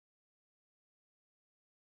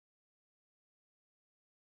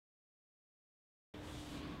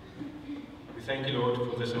We thank you, Lord,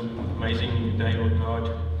 for this amazing day, Lord God.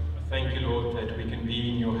 I thank you, Lord, that we can be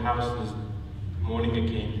in your house this morning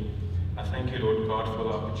again. I thank you, Lord God, for the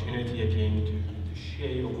opportunity again to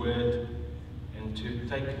share your word and to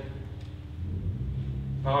take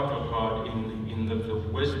part, Lord God, in the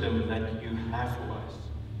wisdom that you have for us.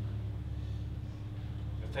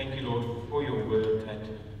 I thank you, Lord, for your word,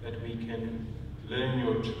 that we can learn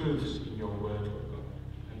your truths in your word, Lord God.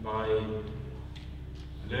 And by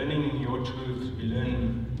learning your truths, we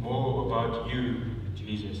learn more about you,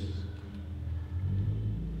 Jesus.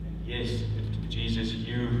 And yes, Jesus,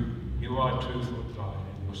 you are truth, Lord God.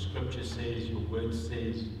 And your scripture says, your word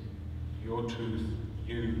says, your truth,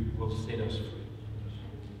 you will set us free.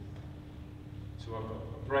 So I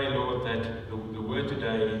pray, Lord, that the word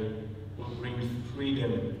today will bring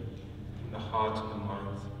freedom in the hearts and the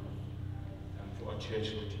minds for our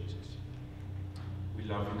church, Lord Jesus. We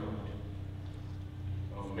love you, God.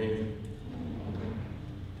 Amen.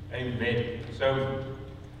 Amen. So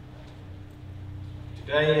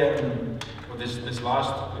today, or this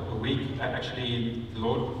last week, actually, the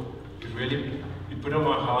Lord he put on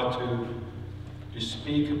my heart to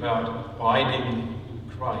speak about abiding in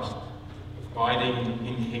Christ, abiding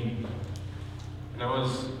in Him. And I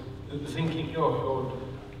was thinking, oh Lord,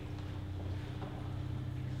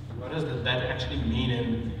 what does that actually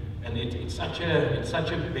mean? And it's such a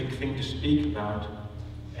big thing to speak about,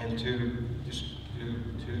 and to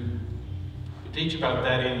teach about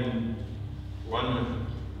that in one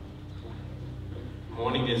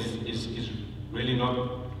morning is really not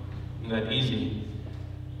that easy.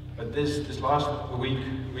 But this last week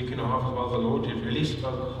and a half as well, the Lord really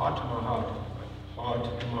spoke heart to my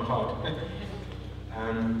heart.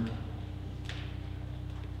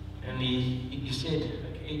 And he said,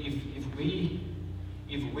 okay,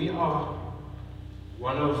 if we are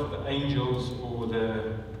one of the angels or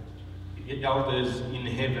the elders in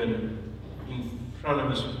heaven in front of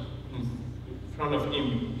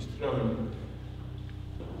Him, His throne,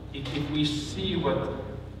 if we see what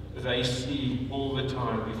they see all the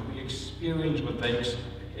time, if we experience what they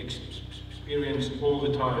experience all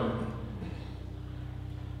the time,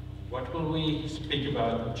 what will we speak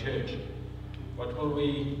about in church? What will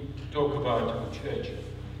we talk about in church?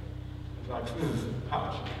 It's like,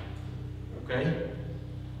 ouch. Okay?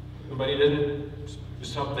 But He didn't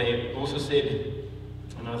stop there. He also said,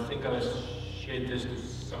 and I think I shared this with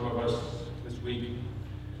some of us this week,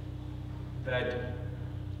 that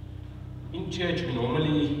in church we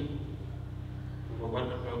normally,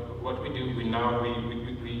 what we do, we know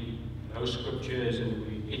scriptures and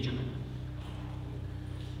we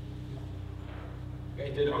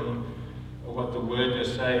educated on what the Word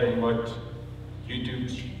does say and what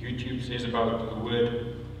YouTube says about the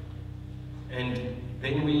Word. And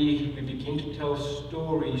then we begin to tell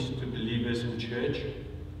stories to believers in church,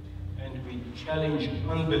 and we challenge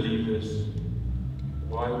unbelievers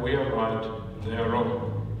why we are right and they are wrong.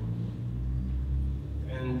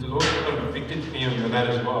 And the Lord convicted me on that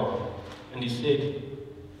as well. And He said,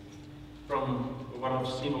 from what I've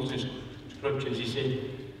seen also in scriptures, He said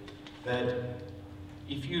that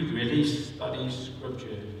if you really study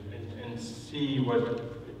scripture and see what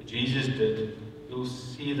Jesus did, you'll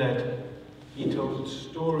see that He told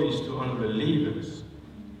stories to unbelievers,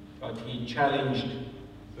 but He challenged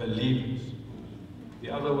believers. The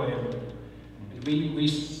other way around. And we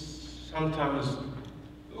sometimes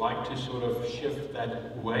like to sort of shift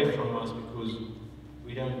that away from us because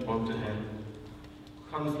we don't want to have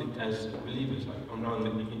conflict as believers. Like, I'm now in the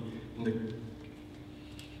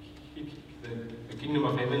kingdom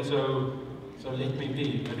of heaven, so let me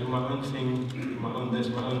be. I do my own thing, my own this,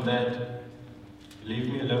 my own that. Leave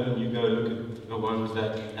me alone, you go look at the ones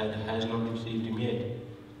that has not received Him yet.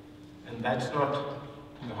 And that's not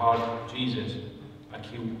the heart of Jesus. Like,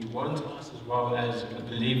 He wants us as well as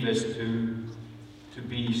believers to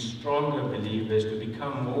be stronger believers, to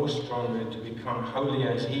become more stronger, to become holy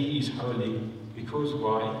as He is holy. Because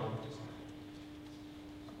why?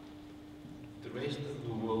 The rest of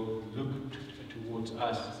the world look towards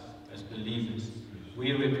us as believers.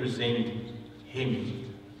 We represent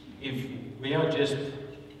Him. If we are just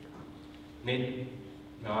net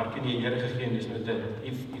na hark in die Here gegee en dis nou dit.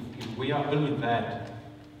 If we are only that,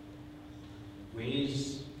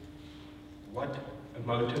 what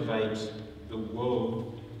motivates the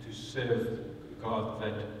world to serve the God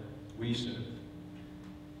that we serve?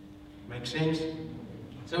 Make sense?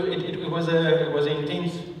 So it was an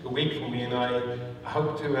intense week for me, and I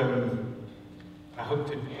hope to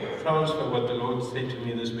transfer what the Lord said to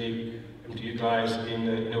me this week to you guys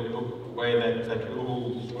in a way that we're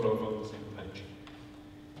all sort of on the same page.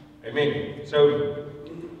 Amen. So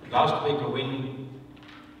last week, or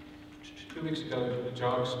 2 weeks ago,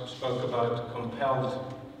 Jacques spoke about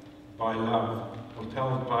compelled by love,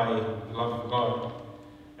 compelled by the love of God.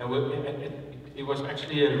 And it was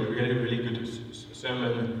actually a really, really good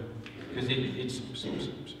sermon, because it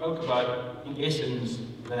spoke about, in essence,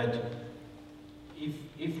 that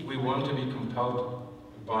if we want to be compelled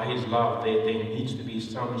by His love, there needs to be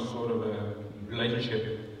some sort of a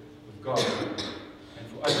relationship with God. And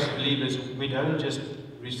for us as believers, we don't just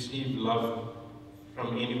receive love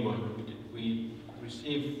from anyone. We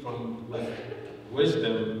receive with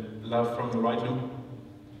wisdom love from the right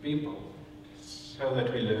people, so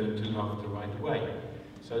that we learn to love the right way.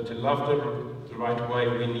 So to love the right way,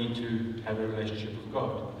 we need to have a relationship with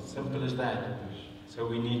God. As simple as that. So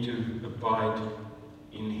we need to abide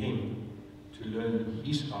in Him, to learn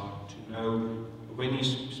His heart, to know when He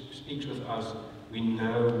speaks with us, we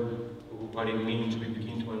know what it means. We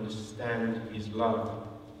begin to understand His love.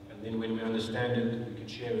 And then when we understand it, we can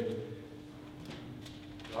share it.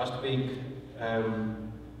 Last week,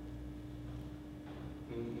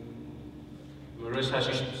 Marissa,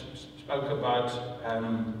 she spoke about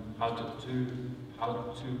how to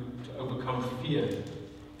overcome fear,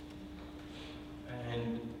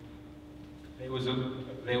 and there was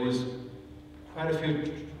quite a few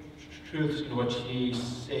truths in what she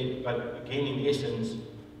said. But again, in essence,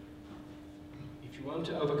 if you want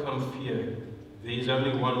to overcome fear, there is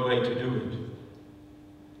only one way to do it.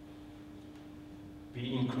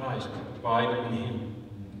 Be in Christ, abide in Him,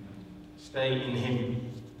 stay in Him.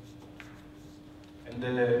 And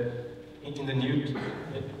in the New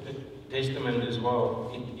Testament as well,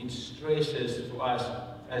 it stresses for us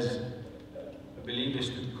as believers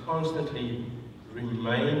to constantly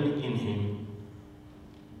remain in Him.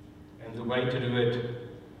 And the way to do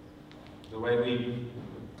it, the way we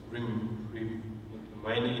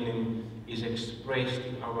remain in Him, is expressed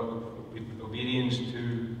in our obedience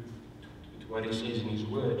to what He says in His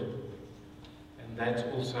Word. And that's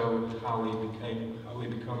also how we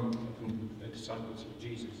become disciples of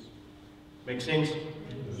Jesus. Make sense?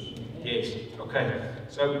 Yes. Okay.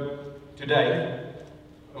 So today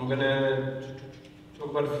I'm going to talk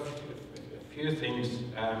about a few things.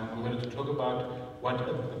 I'm going to talk about what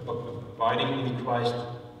abiding in Christ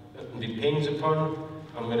depends upon.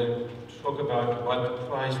 I'm going to talk about what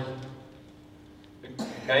Christ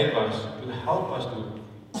gave us to help us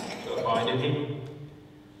to abide in Him.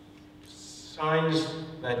 Signs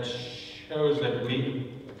that shows that we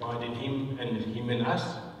abide in Him and Him in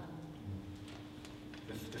us.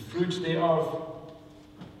 The fruits thereof,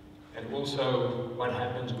 and also what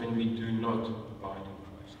happens when we do not abide in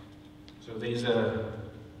Christ. So there's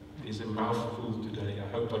a mouthful today. I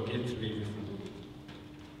hope I get through everything.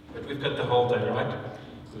 But we've got the whole day, right?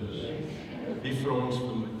 Die vir ons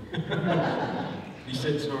vir my. Die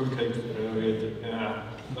sit so en kyk weet. Yeah,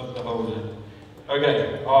 not the whole day.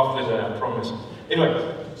 Okay, half the day, I promise. Anyway,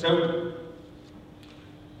 so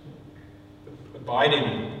abiding,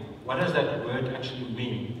 what does that word actually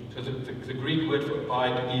mean? So the Greek word for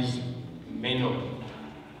abide is meno.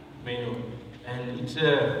 And it's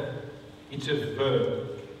a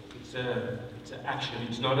verb. It's an action.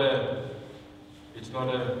 It's not a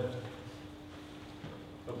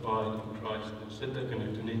abide in Christ. Sit there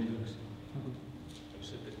and do Netflix.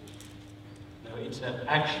 No, it's an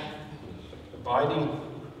action. Abiding in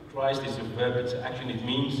Christ is a verb. It's an action. It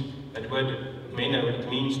means, that word meno, it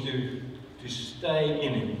means to stay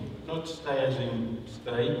in Him. Not stay as in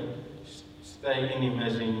stay in Him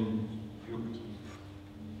as in you're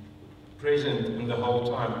present in the whole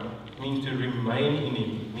time. It means to remain in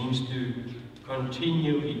Him. It means to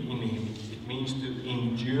continue in Him. It means to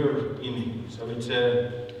endure in Him. So it's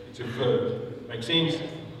a verb. Make sense?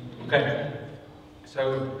 Okay.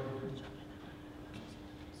 So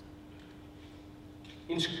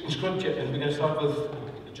in Scripture, and we're going to start with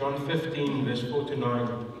John 15, verse 4 to 9,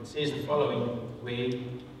 it says the following, where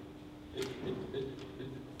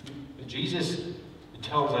Jesus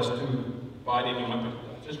tells us to abide in Him.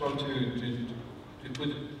 I just want to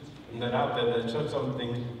put that out there, that it's not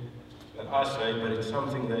something that I say, but it's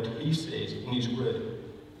something that He says in His Word.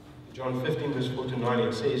 John 15, verse 4 to 9,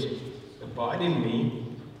 it says, abide in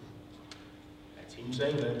me, that's Him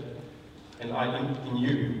saying that, and I in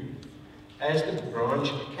you. As the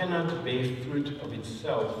branch cannot bear fruit of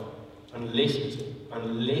itself unless it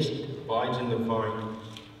abides in the vine,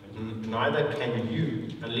 neither can you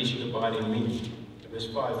unless you abide in me. Verse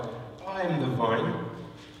 5, I am the vine,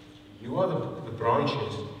 you are the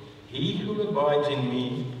branches. He who abides in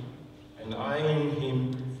me, and I in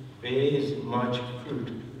him, bears much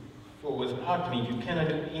fruit. For without me you cannot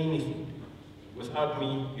do anything. Without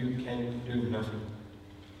me you can do nothing.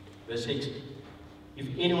 Verse 6. If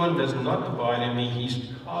anyone does not abide in me, he is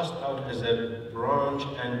cast out as a branch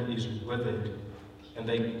and is withered. And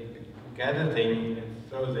they gather them and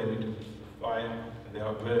throw them into the fire, and they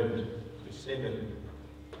are burned. Verse 7.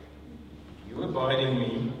 If you abide in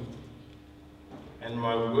me, and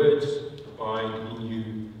my words abide in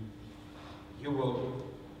you, you will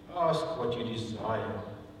ask what you desire,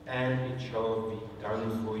 and it shall be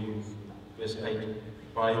done for you. Verse 8.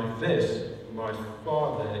 By this my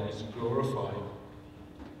Father is glorified,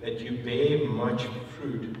 that you bear much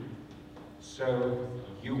fruit, so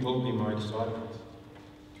you will be my disciples.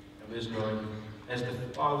 And verse 9. As the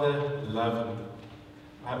Father loved me,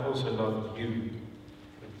 I also love you.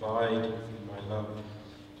 Abide in my love.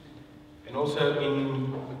 And also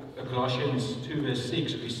in Colossians 2 verse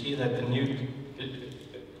 6, we see that the New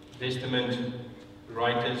Testament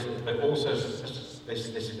writers, but also they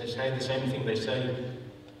say the same thing. They say,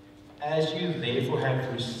 as you therefore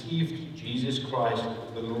have received Jesus Christ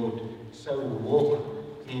the Lord, so walk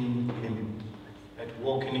in him. That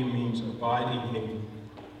walk in him means abide in him.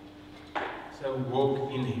 So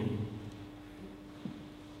walk in him.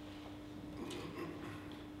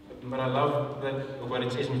 But I love that what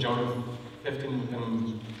it says in John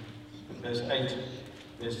 15, verse 8,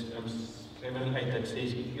 verse 7 and 8, that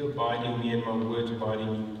says, if you abide in me and my words abide in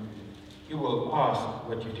you, you will ask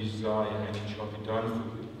what you desire and it shall be done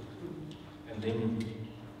for you. And then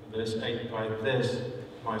verse 8, by this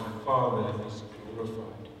my Father is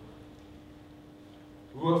glorified.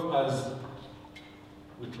 Who of us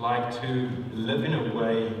would like to live in a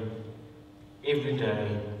way every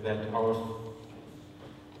day that our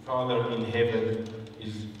Father in heaven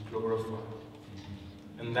is glorified?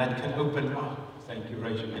 And that can open up. Thank you,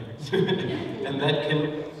 Rachel. And that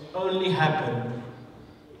can only happen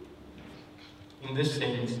in this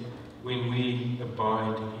sense when we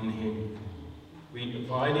abide in him. We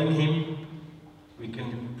abide in him. We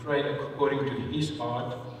can pray according to his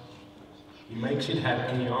heart. He makes it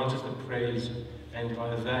happen. He answers the prayers. And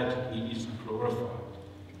by that, he is glorified.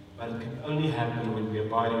 But it can only happen when we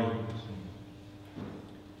abide in him.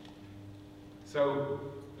 So,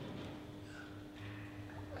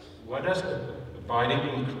 what does abiding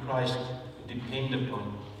in Christ depend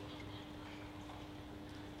upon?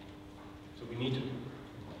 So we need to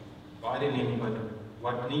abide in him, but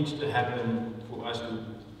what needs to happen for us to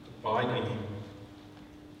abide in him?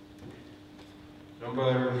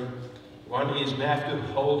 Number one is we have to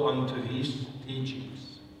hold on to his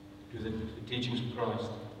teachings, to the teachings of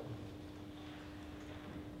Christ.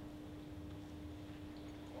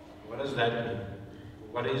 What does that mean?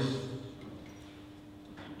 What is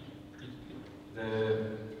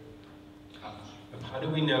how do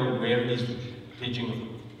we know where is the teaching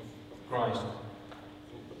of Christ?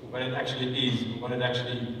 What it actually is, what it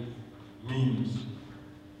actually means.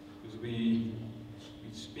 Because we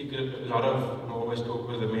speak a lot of, I always talk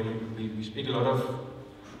with the men, we speak a lot of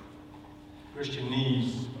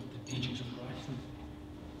Christianese, the teachings of Christ.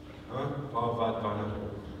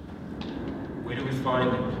 Where do we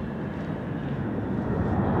find it?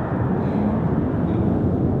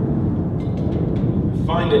 We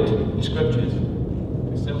find it in scriptures.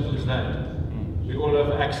 As simple as that. We all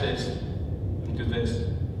have access to this.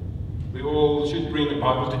 We all should bring the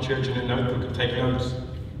Bible to church in a notebook and take notes.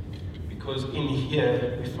 Because in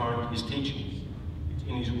here we find his teachings. It's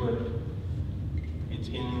in his word. It's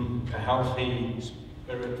in a healthy,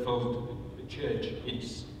 spirit-filled church.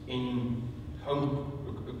 It's in home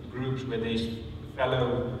groups where there's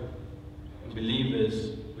fellow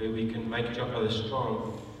believers, where we can make each other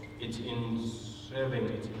strong. It's in serving,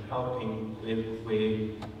 it's in helping,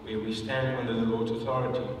 where we stand under the Lord's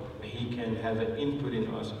authority, where he can have an input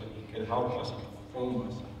in us, and he can help us, form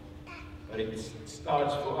us. But it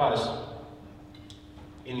starts for us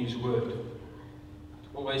in his word. It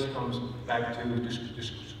always comes back to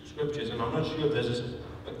scriptures, and I'm not sure if this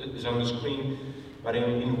is on the screen, but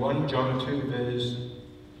in 1 John 2 verse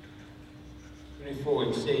 24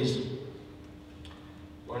 it says,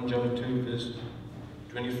 1 John 2 verse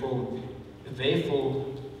 24, therefore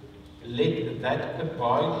let that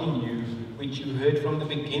abide in you which you heard from the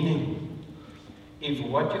beginning. If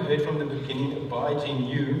what you heard from the beginning abides in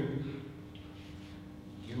you,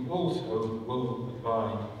 you also will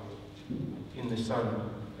abide in the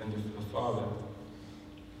Son and the Father.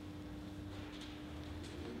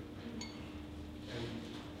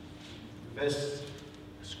 And this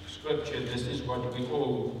scripture, this is what we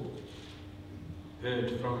all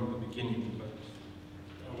heard from the beginning, but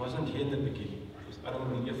I wasn't here in the beginning. It was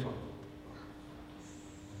Adam and Eva.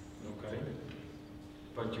 Okay?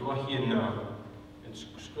 But you are here now. And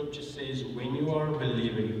scripture says when you are a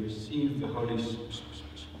believer, you receive the Holy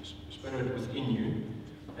Spirit within you,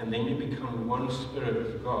 and then you become one spirit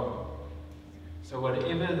with God. So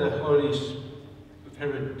whatever the Holy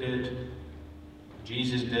Spirit did,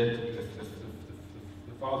 Jesus did,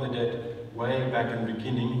 the Father did, way back in the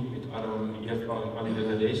beginning, with Adam and Eva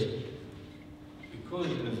and others, because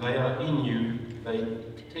they are in you, they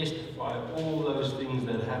testify all those things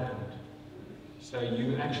that happened. So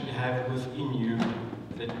you actually have within you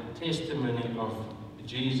the testimony of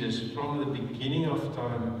Jesus from the beginning of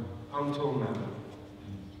time until now.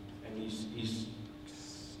 And he's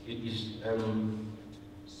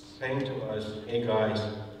saying to us, hey guys,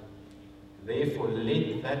 therefore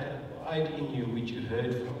let that abide in you which you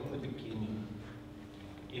heard from the beginning.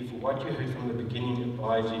 If what you heard from the beginning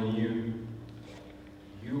abides in you,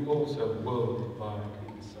 you also will abide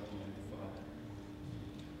in the Son and the Father.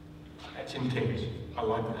 That's intense. I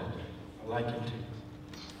like that. I like intense.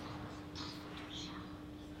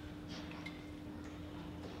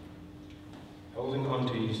 Holding on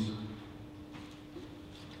to his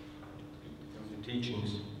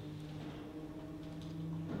teachings.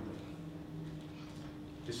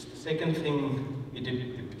 The second thing it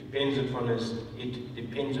depends upon is, it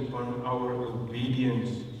depends upon our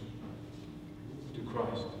obedience to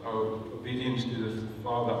Christ, our obedience to the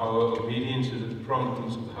Father, our obedience to the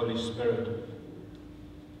promptings of the Holy Spirit.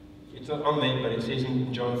 It's not on there, but it says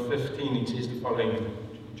in John 15, it says the following.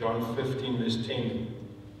 John 15 verse 10.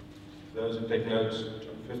 For those who take notes,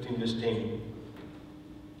 John 15 verse 10.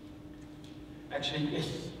 Actually, yes,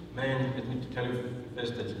 man, let me tell you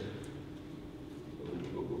first this.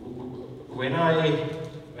 When I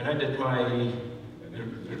did my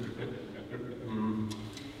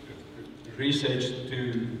research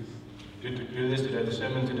to do this today, the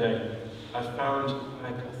sermon today, I found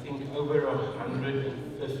I think over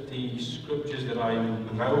 150 scriptures that I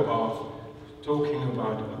know of talking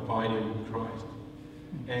about abiding in Christ.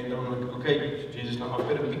 And I'm like, okay, Jesus, now I've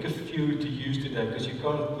got to pick a few to use today, because you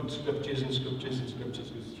can't put scriptures and scriptures and scriptures,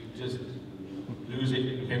 because you just lose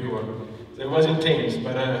it, everyone. So it was intense,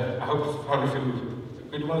 but I hope I found a few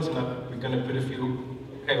good ones, and we're going to put a few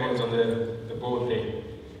okay ones on the board there.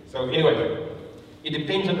 So anyway, it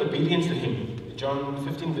depends on obedience to Him. John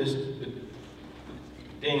 15 verse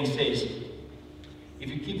 10 says, if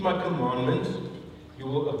you keep my commandments, you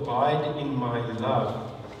will abide in my love.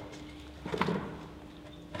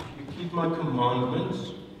 Keep my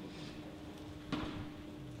commandments,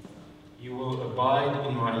 you will abide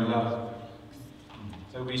in my love.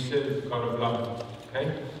 So we serve God of love,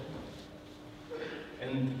 okay?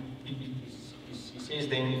 And he says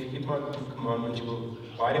then, if you keep my commandments, you will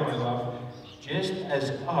abide in my love, just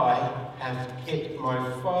as I have kept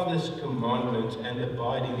my Father's commandments and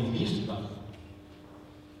abide in His love.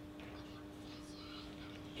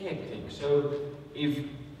 Hectic. So if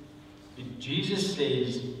Jesus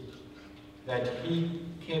says that He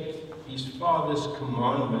kept His Father's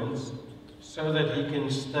commandments so that He can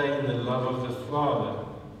stay in the love of the Father.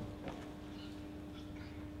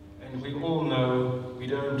 And we all know we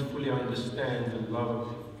don't fully understand the love of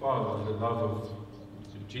the Father, the love of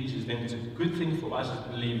Jesus. Then it's a good thing for us as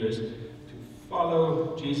believers to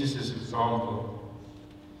follow Jesus' example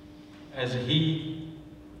as He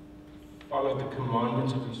followed the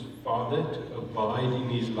commandments of His Father to abide in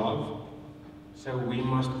His love. So we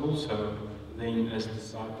must also, then, as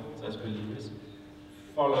disciples, as believers,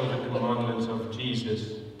 follow the commandments of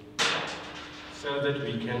Jesus so that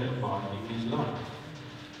we can abide in His love.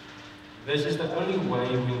 This is the only way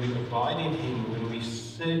when we abide in Him, when we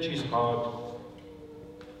search His heart,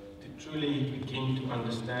 to truly begin to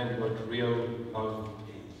understand what real love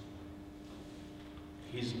is.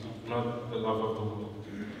 His love, not the love of the world.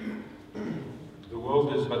 The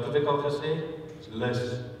world is, wat het ek al gesê? It's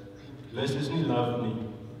lus. Lus is nie love nie.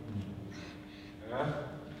 Yeah?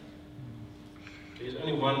 There's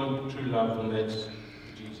only one true love, and that's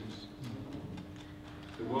Jesus.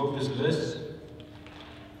 The world is lust.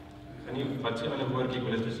 Ek gaan nie wat sê ander woordjie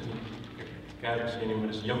wil dit is in die kerk sê nie,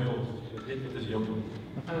 maar dis jimpel. Jy weet wat is jimpel?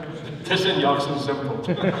 Tussen jaks en simpel.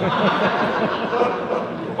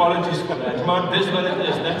 Apologies for that. Maar dis wat it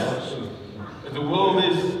is. That's the world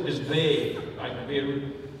is there. Like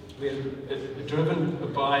we're driven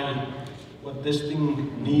by what this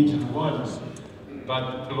thing needs and wants.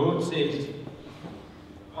 But the Lord says,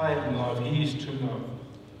 I am love, He is true love.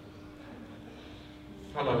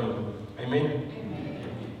 Follow Him. Amen?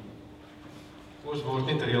 Ons word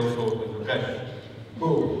net reël volgens, okay?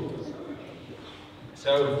 Cool.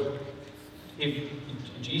 So, if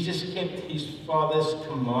Jesus kept His Father's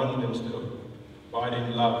commandments to abide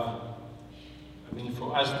in love, I mean,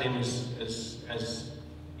 for us then as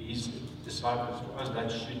His disciples, for us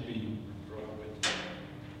that should be right.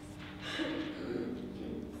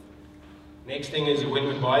 Next thing is when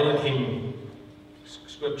we abide in Him.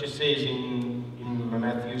 Scripture says in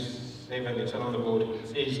Matthew 7, it's on the board, it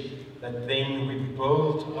says that then we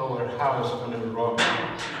build our house on a rock.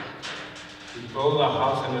 We build our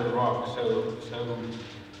house on a rock. So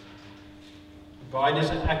abide is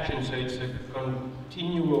an action, so it's a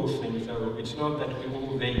continual thing. So it's not that we're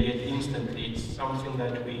all there yet instantly, it's something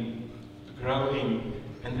that we grow in.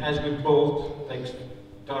 And as we build, it takes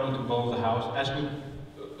time to build the house. As we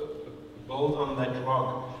build on that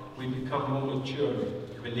rock, we become more mature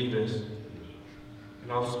believers.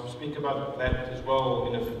 And I'll speak about that as well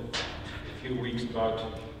in a few weeks, about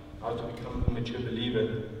how to become a mature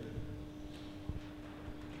believer.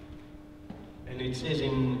 And it says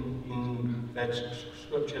in that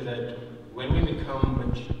scripture that when we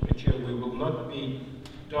become mature, we will not be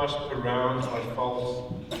tossed around by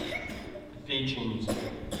false teachings,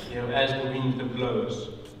 as the wind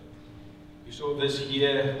blows. You saw this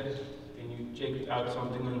here, and you checked out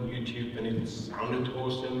something on YouTube, and it sounded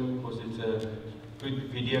awesome because it's a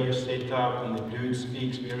good video setup, and the dude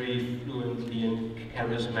speaks very fluently and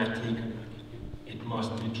charismatic. It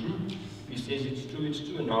must be true. He says it's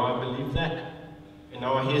true, and now I believe that. And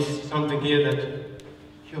now I hear something here that,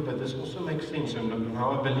 but this also makes sense, and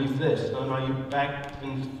now I believe this. And now you're back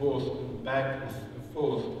and forth,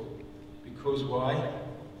 because why?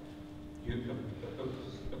 You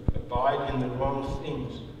abide in the wrong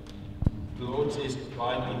things. The Lord says,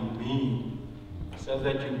 abide in me, so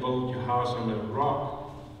that you build your house on a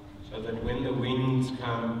rock, so that when the winds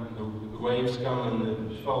come, the waves come, and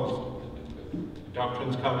the false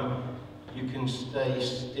doctrines come, you can stay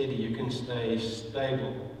steady, you can stay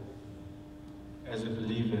stable as a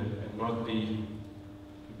believer and not be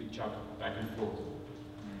chucked back and forth.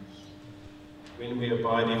 When we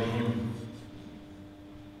abide in Him.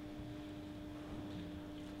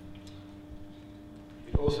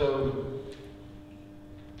 It also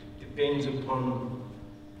depends upon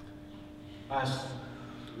us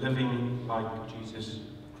living like Jesus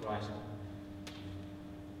Christ.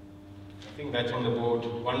 I think that's on the board.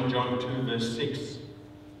 1 John 2 verse 6.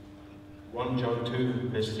 1 John 2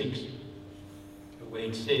 verse 6. Where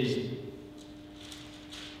it says,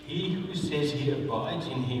 he who says he abides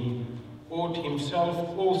in Him ought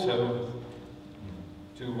himself also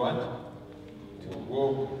to what? To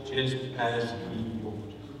walk just as He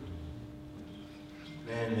walked.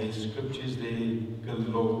 Man, there's scriptures there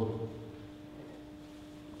galore.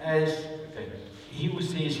 He who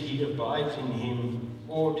says he abides in Him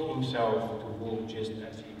ought himself to walk just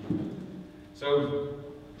as He walked. So,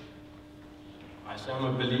 I say I'm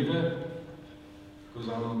a believer because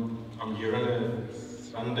I'm here on a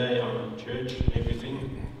Sunday, I'm in church and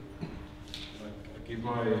everything. I give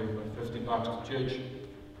my $50 to church,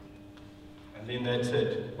 and then that's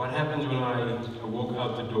it. What happens when I walk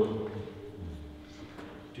out the door?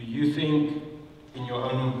 Do you think in your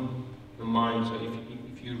own mind, so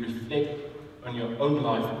if you reflect on your own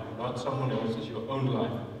life, not someone else's, your own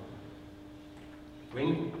life,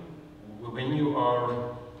 when you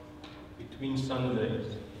are between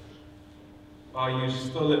Sundays, are you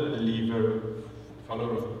still a believer,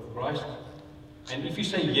 follower of Christ? And if you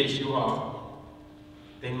say yes, you are,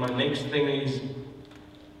 then my next thing is,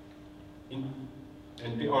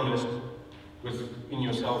 and be honest in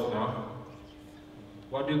yourself now,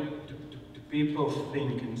 what do people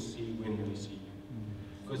think and see when they see you?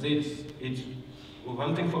 Because it's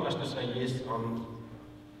one thing for us to say, yes, I'm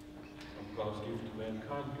God's gift to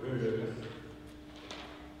mankind,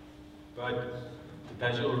 but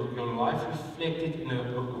does your life reflect it in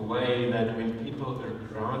a way that when people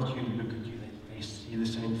around you look at you, they see the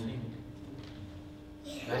same thing?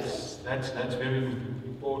 That's very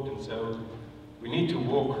important. So we need to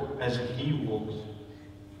walk as He walks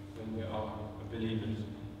when we are believers.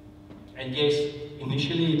 And yes,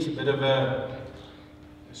 initially it's a bit of a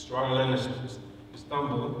struggle and a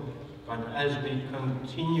stumble, but as we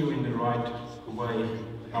continue in the right way,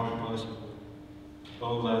 help us,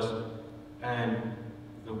 build us, and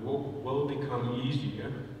the walk will become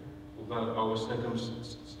easier, although our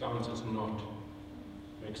circumstances not.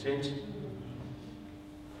 Make sense?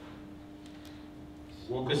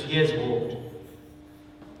 Walk as He has walked.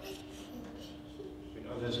 When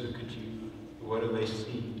others look at you, what do they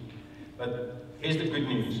see? But here's the good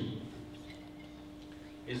news.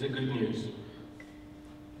 Here's the good news.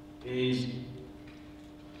 I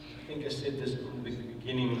think I said this in the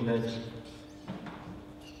beginning, that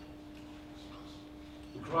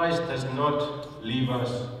Christ does not leave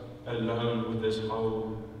us alone with this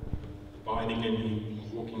whole abiding in Him,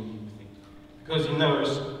 walking thing. Because He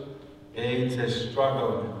knows it's a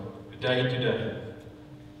struggle, day to day.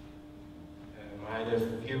 I had a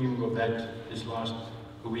few of that this last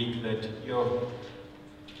week that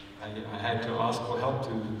I had to ask for help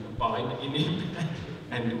to abide in him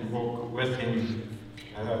and walk with him.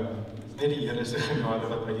 Net die Here se genade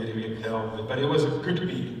wat my hierdie week gehelp het, but it was a good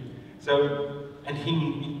week. So, and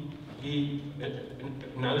he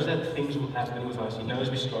knows that things will happen with us. He knows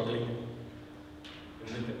we're struggling.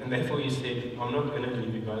 And therefore he said, I'm not going to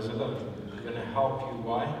leave you guys alone. I'm going to help you.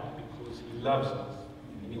 Why? Because he loves us.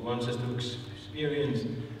 And he wants us to experience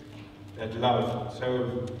that love.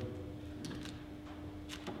 So,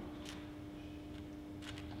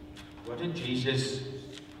 what did Jesus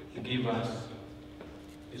give us?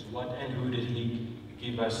 Is what and who did he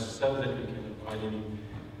give us so that we can abide in him?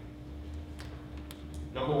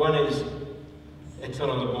 Number one is, it's not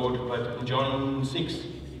on the board, but in John 6,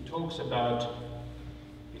 he talks about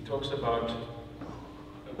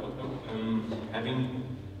having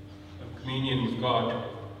a communion with God,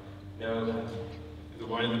 the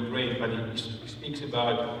wine and the bread, but he speaks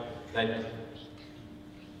about that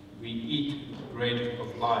we eat the bread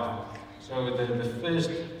of life. So the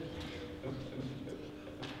first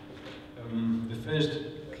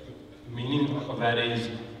meaning of that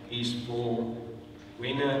is for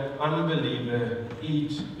when an unbeliever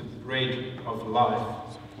eats the bread of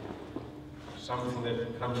life, something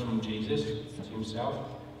that comes from Jesus himself.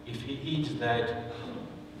 If he eats that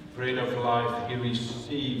bread of life, he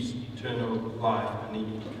receives eternal life and he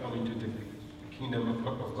can come into the kingdom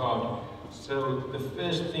of God. So the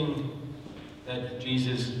first thing that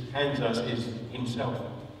Jesus hands us is himself.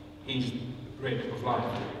 He's the bread of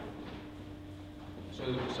life.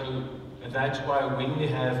 So that's why when we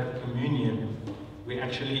have communion, we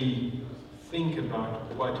actually think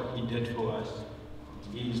about what he did for us.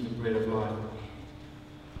 He is the bread of life.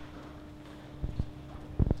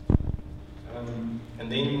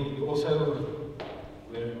 And then he also,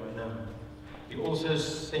 where am I now? He also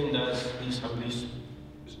sent us his Holy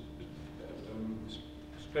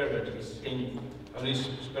Spirit. He sent Holy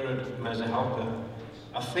Spirit as a helper.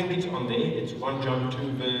 I think it's on there. It's 1 John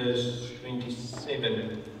 2 verse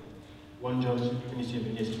 27. 1 John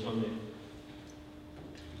 27, yes, it's on there.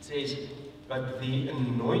 It says, but the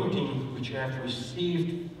anointing which you have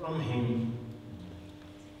received from him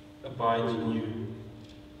abides in you.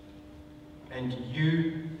 And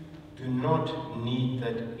you do not need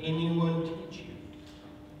that anyone teach you.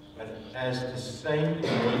 But as the same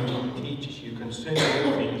anointing teaches you concerning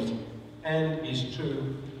all things, and is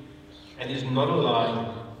true, and is not a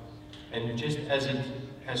lie, and just as it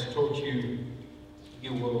has taught you,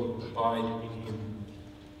 you will abide in him.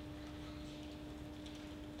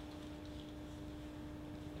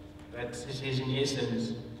 That says in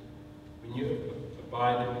essence, when you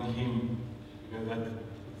abide in him, you know that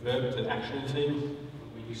verb, the action thing,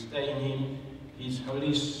 when you stay in him, his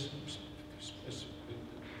Holy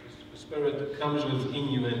Spirit comes within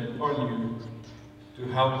you and upon you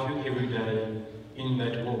to help you every day in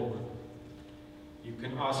that walk. You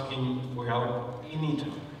can ask him for help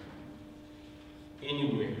anytime,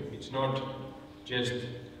 anywhere. It's not just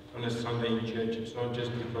on a Sunday in church. It's not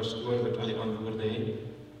just because we're there.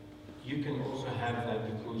 You can also have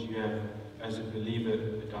that because you have, as a believer,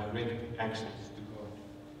 a direct access to God.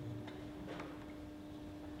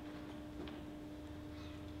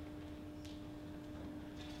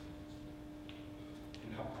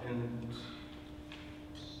 And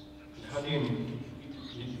how do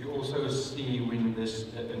you also see when this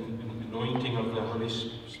anointing of the Holy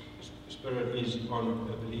Spirit is on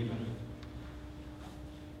a believer?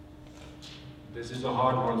 This is a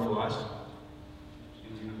hard one for us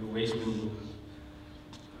in the Western.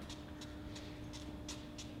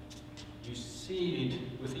 You see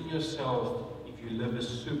it within yourself if you live a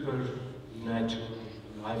supernatural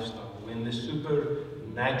lifestyle. When the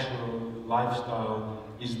supernatural lifestyle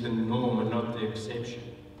is the norm and not the exception.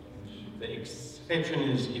 The exception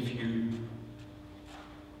is if you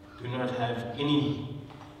do not have any,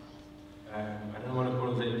 I don't want to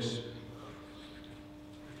call it the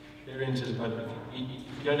experiences, but if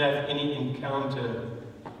you don't have any encounter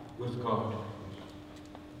with God.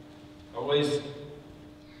 I'm always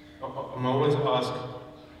asked,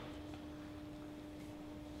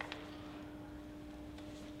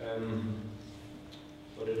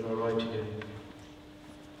 what did I write here?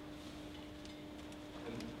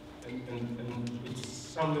 And it's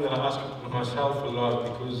something that I ask myself a lot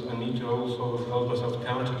because I need to also hold myself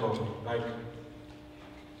accountable. Like,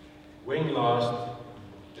 when last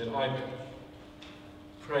did I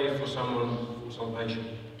pray for someone for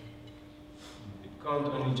salvation? It can't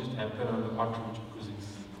only just happen on the outreach because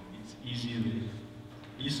it's easy there.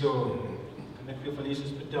 Hierso, kan ek vir van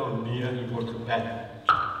Jesus vertel? Nee, jy word gebat.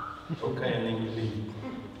 Okay, en dan jy leef.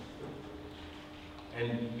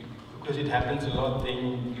 And because it happens a lot,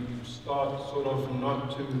 then you start sort of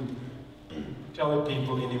not to tell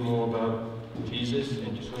people anymore about Jesus,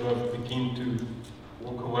 and you sort of begin to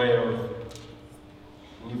walk away of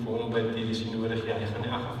nie vir hom by die is nodig, ja, hy gaan in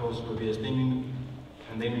elk geval so wees,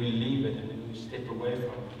 and then we leave it, and then we step away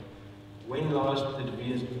from it. When last did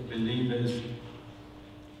we as believers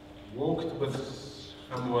walked with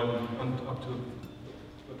someone up to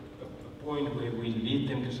a point where we lead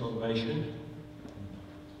them to salvation?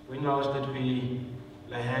 When last did we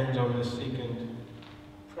lay hands on the sick and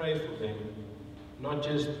pray for them? Not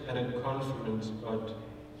just at a conference, but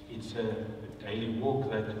it's a daily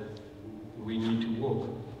walk that we need to walk.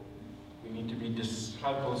 We need to be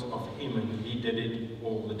disciples of Him, and He did it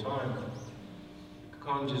all the time. We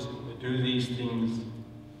can't just do these things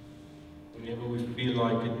whenever we feel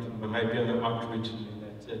like it, maybe on an outreach, and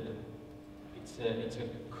that's it. It's a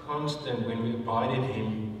constant when we abide in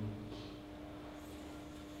Him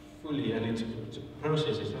fully, and it's a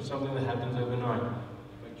process. It's not something that happens overnight,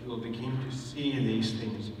 but you will begin to see these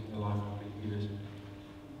things in the life of believers.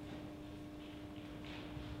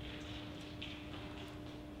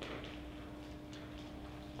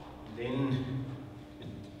 Then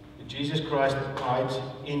Jesus Christ abides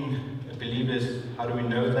in believers. How do we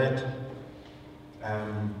know that?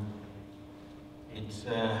 It's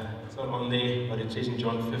not on there, but it says in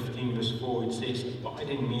John 15 verse 4, it says, "Abide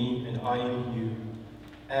in me and I in you.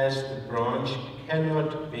 As the branch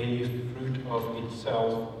cannot bear fruit of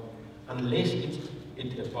itself unless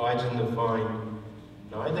it abides in the vine,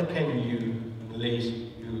 neither can you unless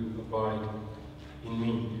you abide in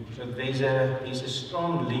me." So there's a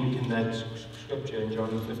strong link in that scripture in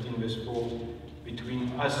John 15 verse 4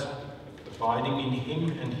 between us abiding in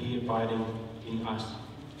Him and He abiding in us.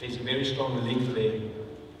 There's a very strong link there.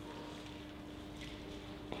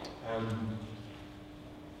 I'm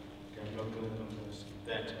not going to skip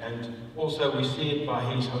that. And also we see it by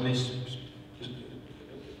His Holy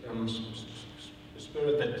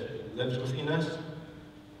Spirit that lives within us,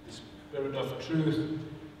 the Spirit of truth,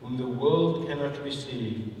 whom the world cannot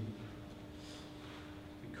receive,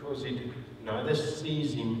 because it neither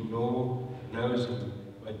sees Him nor knows Him,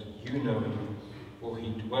 but you know Him, for He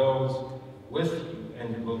dwells with you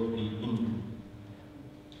and will be in you.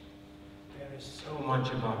 There is so much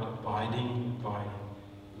about abiding.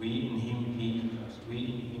 We in Him, He in us. We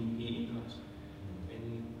in Him, He in us.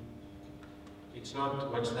 And it's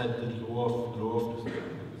not, what's that, the law of the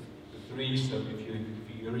three. So if you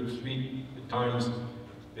hear it 3 times,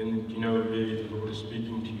 then you know the Lord is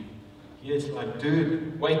speaking to you. Here it's like,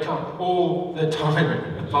 dude, wake up all the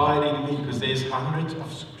time. Abide in me, because there's hundreds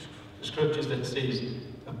of scriptures that says,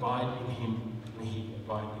 abide in Him and He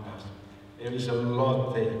abide in us. There is a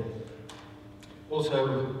lot there.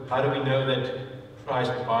 Also, how do we know that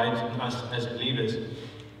Christ abides in us as believers?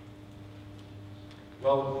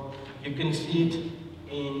 Well, you can see it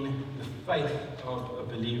in the faith of a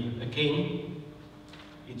believer. Again,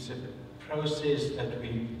 it's a process that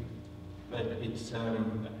it's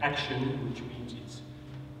action, which means it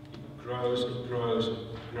grows, it grows, it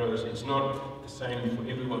grows. It's not the same for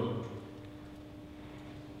everyone.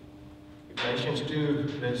 Galatians 2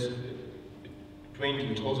 verse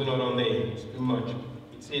 20, it's also not on there, it's too much.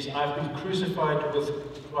 It says, "I've been crucified with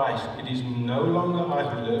Christ. It is no longer I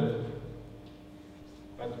who live,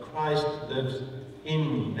 but Christ lives in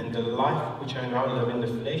me. And the life which I now live in the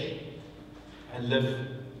flesh, I live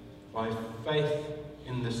by faith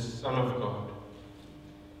in the Son of God,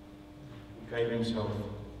 who gave Himself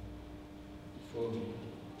for me."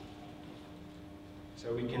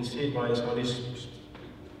 So we can see it by His Holy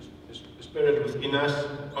Spirit within us,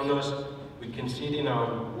 on us. We can see it in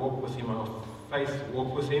our walk with Him, our faith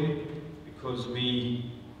walk with Him, because our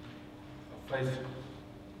faith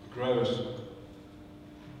grows.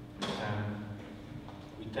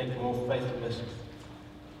 We take more faith risks.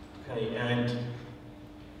 Okay, and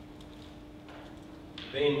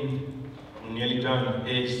then, I'm nearly done,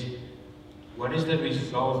 is what is the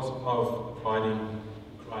result of abiding in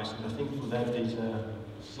Christ? And I think for that there's a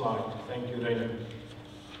slide. Thank you, Raina.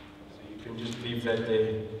 So you can just leave that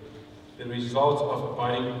there. The result of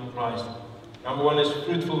abiding in Christ. Number one is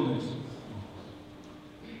fruitfulness.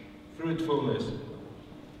 Fruitfulness.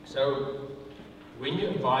 So, when you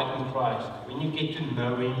abide in Christ, when you get to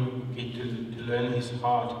know Him, get to learn His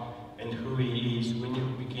heart and who He is, when you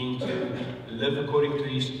begin to live according to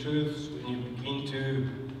His truths, when you begin to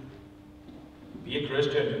be a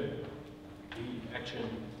Christian, be action,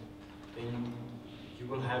 then you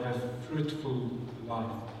will have a fruitful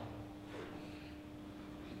life.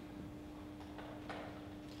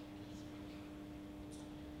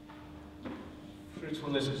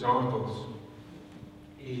 Fruitfulness examples.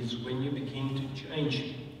 is when you begin to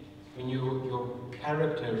change, when your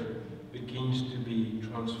character begins to be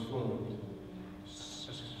transformed.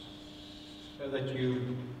 So that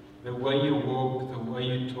the way you walk, the way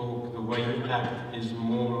you talk, the way you act is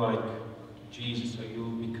more like Jesus. So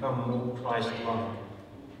you'll become more Christ-like,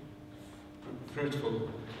 fruitful.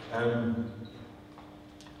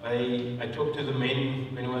 I talked to the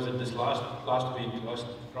men, when was it, this last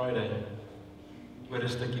Friday, with a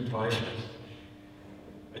sticky price.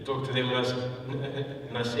 I talked to them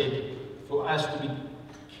and I said, for us to be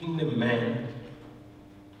kingdom man,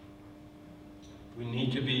 we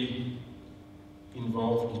need to be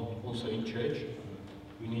involved also in church.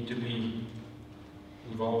 We need to be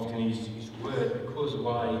involved in His Word, because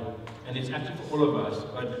why? And it's actually for all of us,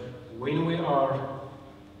 but when we are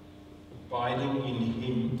abiding in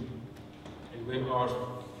Him, and we are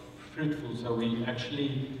fruitful, so we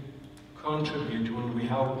actually contribute when we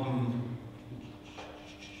help in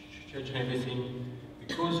church and everything.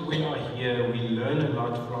 Because we are here, we learn a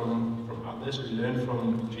lot from others. We learn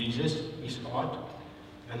from Jesus, His heart,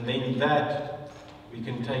 and then that we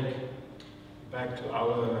can take back to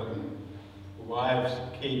our wives,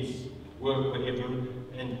 kids, work, whatever,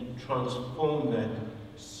 and transform that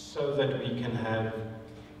so that we can have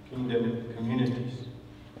kingdom communities.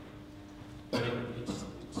 But it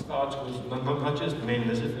starts with not just men,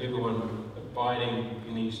 this is everyone abiding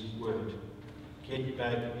in His Word. Get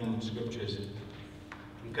back in Scriptures.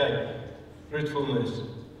 Okay, fruitfulness.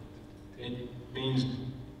 It means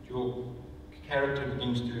your character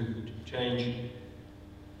begins to change,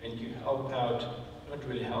 and you help out, not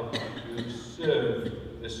really help out, you serve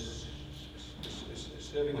this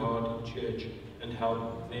serving hard in church and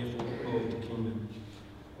help therefore build the kingdom,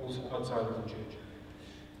 also outside of the church.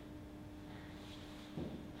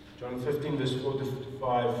 John 15, verse 4 to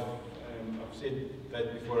 5. I've said that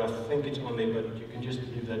before, I think it's on there, but you can just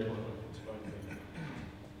leave that one. It's fine.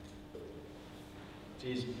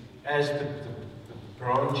 It says, as the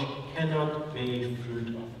branch cannot bear fruit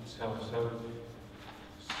of itself. So,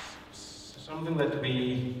 something that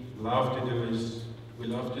we love to do is, we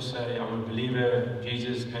love to say, I'm a believer,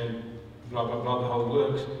 Jesus, and blah, blah, blah, the whole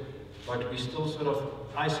works, but we still sort of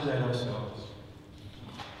isolate ourselves.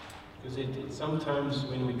 Because sometimes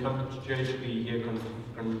when we come to church, we hear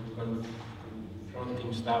confronting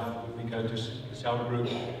stuff. When we go to cell group,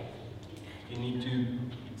 you need to,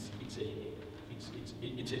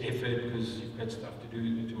 it's an effort because you've got stuff to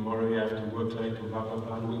do tomorrow, you have to work late and blah, blah,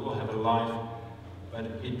 blah, and we all have a life. But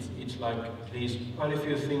it's like there's quite a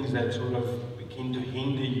few things that sort of begin to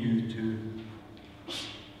hinder you to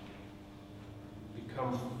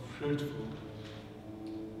become fruitful.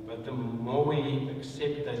 But the more we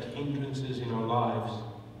accept that hindrances in our lives,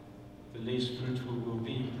 the less fruitful we'll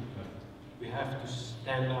be. We have to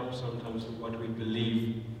stand up sometimes for what we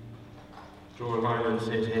believe, draw a line and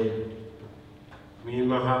say, hey, me and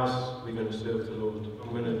my house, we're going to serve the Lord. I'm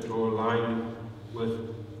going to draw a line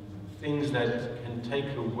with things that can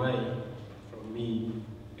take away from me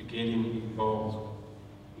getting involved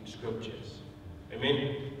in Scriptures.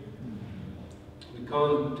 Amen? We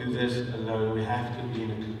can't do this alone. We have to be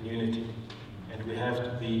in a community, and we have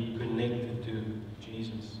to be connected to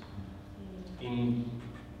Jesus. In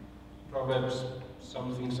Proverbs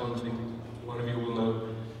something, one of you will know,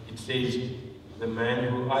 it says, the man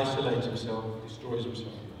who isolates himself destroys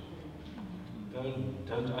himself.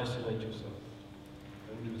 Don't isolate yourself.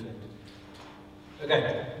 Don't do that.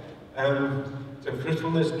 Okay. So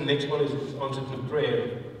fruitfulness, the next one is answered in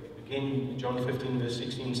prayer. Again, John 15, verse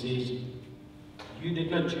 16 says, you did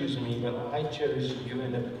not choose me, but I chose you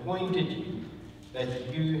and appointed you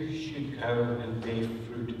that you should go and bear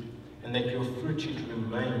fruit, and that your fruit should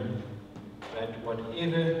remain, that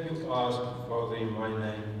whatever you ask the Father in my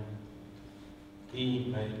name,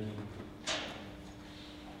 He may give.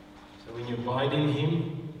 So when you abide in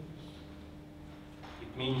Him,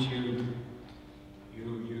 it means you're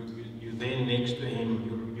there next to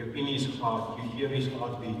Him, you're in His heart, you hear His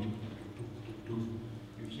heartbeat,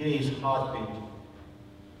 you hear His heartbeat.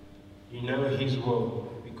 You know His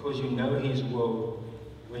will. Because you know His will,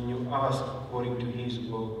 when you ask according to His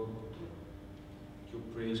will, your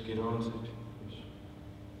prayers get answered.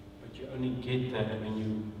 But you only get that when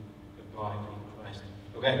you abide in Christ.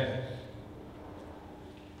 Okay.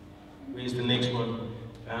 Where's the next one?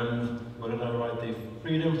 What did I write there?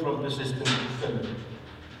 Freedom from persistent sin.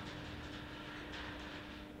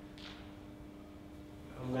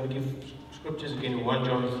 I'm going to give scriptures again. 1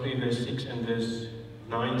 John 3, verse 6 and verse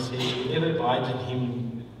 9 says, whoever abides in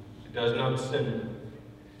Him does not sin.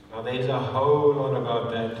 Now there's a whole lot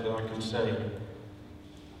about that I can say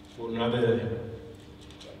for another day.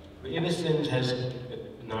 Whoever sins has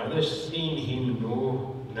neither seen him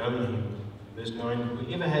nor known him. Verse 9,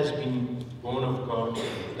 whoever has been born of God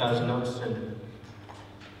does not sin.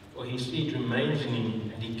 For his seed remains in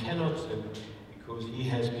him, and he cannot sin, because he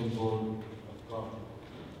has been born of God.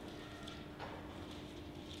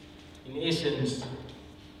 In essence,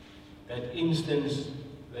 that instance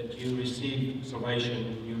that you receive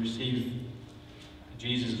salvation, you receive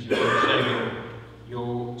Jesus, your Savior,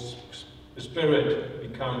 your spirit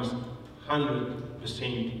becomes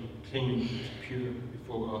 100% clean, pure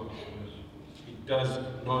before God. It does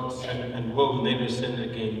not sin and will never sin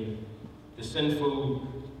again. The sinful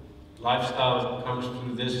lifestyle that comes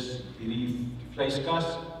through this belief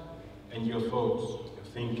vleeskas and your thoughts, your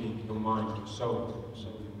thinking, your mind, your soul,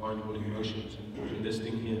 your mind, all emotions, and this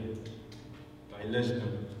thing here, by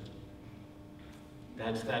wisdom.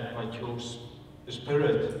 That's that, but your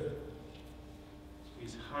spirit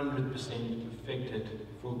is 100% perfected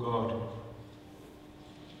for God.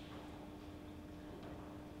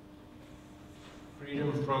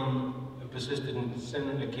 Freedom from a persistent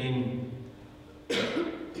sin again.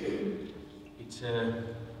 It's a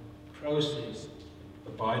process,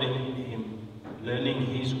 abiding in Him, learning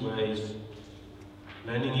His ways,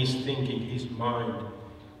 learning His thinking, His mind,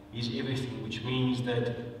 His everything, which means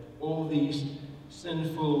that all these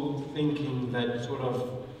sinful thinking that sort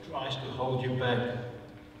of tries to hold you back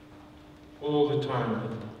all the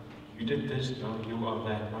time. You did this, now you are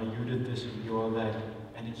that. Now you did this, and you are that.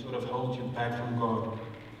 And it sort of holds you back from God.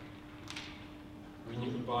 When you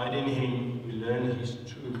abide in Him, you learn His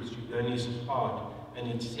truths, you learn His heart, and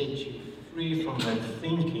it sets you free from that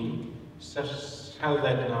thinking, so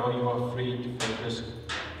that now you are free to focus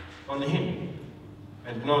on Him,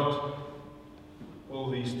 and not all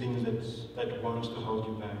these things that wants to hold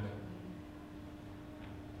you back.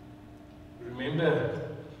 Remember,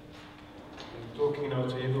 I'm talking now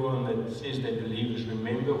to everyone that says they're believers,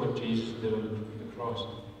 remember what Jesus did on the cross.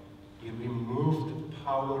 He removed the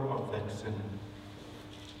power of that sin.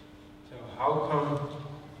 So how come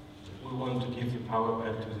we want to give the power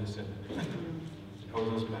back to the sin? It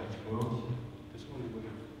holds us back. No, this one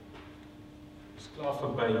is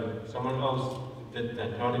Sklaverby. Someone else did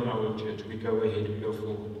that, not in our church. We go ahead, we go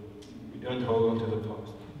forward. We don't hold on to the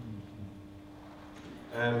past.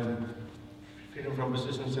 Freedom from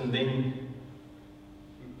persistence, and then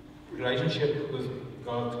relationship with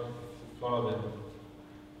God the Father.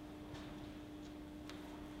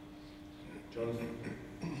 John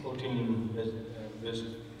 14, verse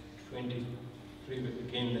 23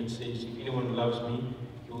 again, that says, if anyone loves me,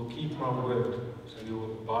 he will keep my word, so he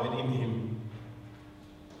will abide in him.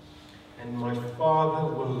 And my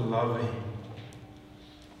Father will love him.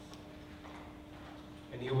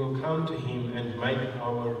 And he will come to him and make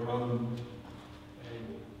our own.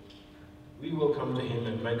 We will come to him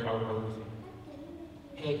and make our own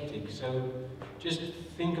hectic. So just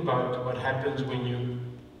think about what happens when you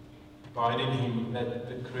abide in him, that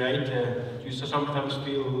the Creator, you sometimes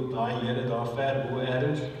feel, die here, daar ver, bo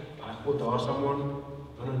ergens, God, daar someone.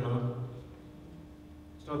 No.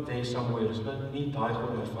 It's not there somewhere. It's not nie die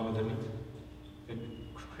God, my Father. The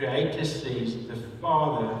Creator says, the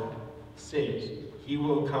Father says, He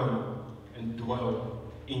will come and dwell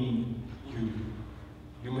in you.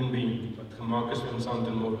 Human being, wat gemaak is van sand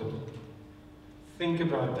en modder. Think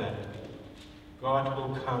about that. God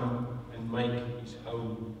will come and make His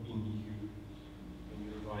home in you when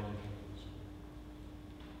you abide in Him.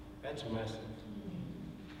 That's massive.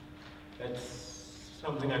 That's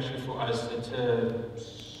something actually for us. It's a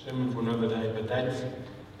sermon for another day, but there's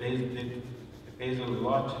a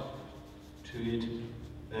lot to it,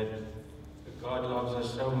 that God loves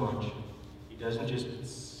us so much. He doesn't just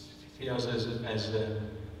see us as a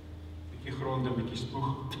bietjie grond en bietjie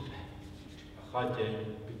spoeg.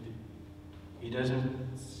 He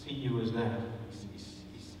doesn't see you as that.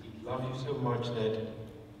 He loves you so much that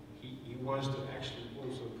he wants to actually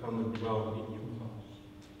also come and dwell in your heart.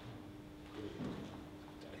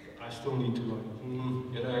 I still need to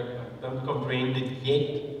I don't comprehend it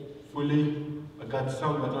yet fully. I got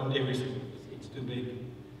some, but not everything. It's too big.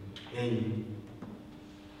 Hey.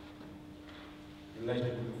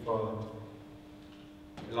 Relationship with the Father.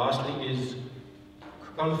 Lastly is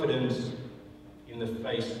confidence in the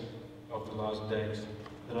face of the last days.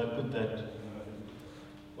 Did I put that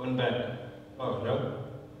one back? Oh no.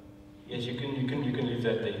 Yes, you can leave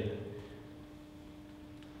that there.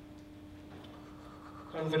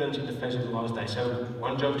 Confidence in the face of the last days. So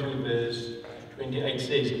 1 John 2 verse 28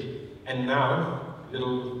 says, and now,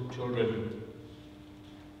 little children,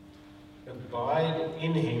 abide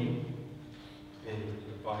in Him.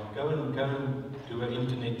 Go and do an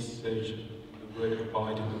internet search. The word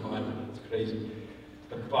abide in the Bible, it's crazy.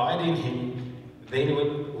 abide in him, then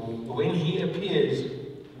when he appears,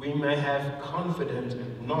 we may have confidence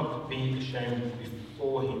and not be ashamed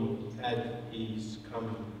before him at his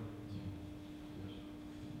coming.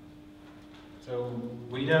 So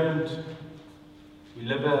we live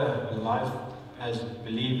a life as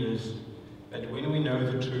believers that when we know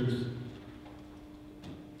the truth,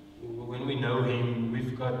 when we know him,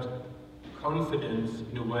 we've got confidence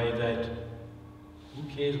in a way that who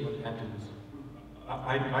cares what happens?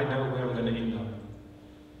 I know where I'm going to end up.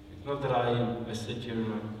 It's not that I sit here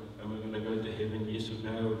and I'm going to go to heaven, yes or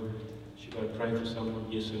no. Should I pray for someone,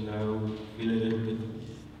 yes or no? Feel a little bit,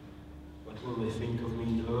 what will they think of me?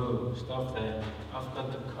 No, stuff that. I've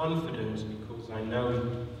got the confidence because I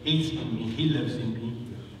know he's in me, he lives in me.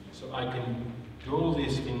 So I can do all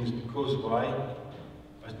these things because why?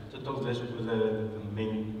 I told this with the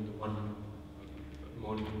men the one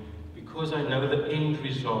morning. Because I know the end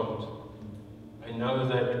result. I know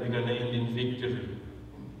that we're going to end in victory.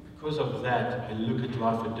 Because of that, I look at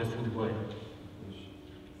life a different way.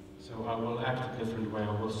 So I will act a different way.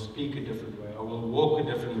 I will speak a different way. I will walk a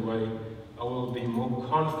different way. I will be more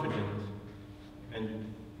confident.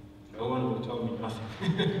 And no one will tell me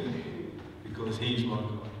nothing. Because he's my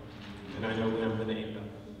God. And I know where I'm going to end up.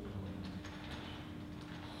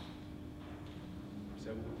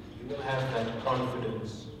 So you will have that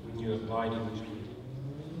confidence when you abide in his word.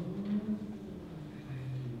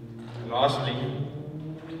 And lastly,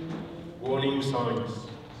 warning signs.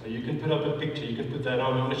 So you can put up a picture, you can put that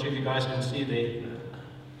on. I'm not sure if you guys can see there.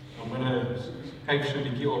 I'm going to kyk so 'n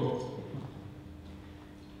bietjie op.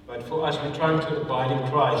 But for us, we're trying to abide in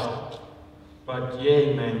Christ. But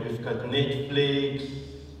yeah, man, we've got Netflix,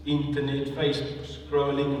 internet, Facebook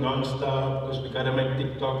scrolling non-stop because we've got to make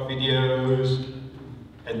TikTok videos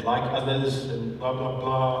and like others and blah, blah,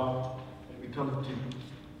 blah. And we come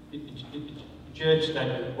to church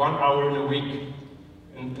that 1 hour in a week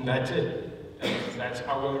and that's it. That's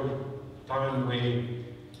our time where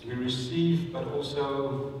we receive but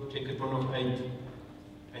also take it 1 of 8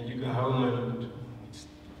 and you go home and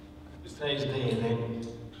it stays there, then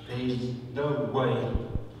there's no way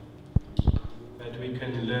that we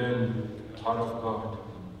can learn the heart of God,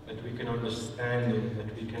 that we can understand Him,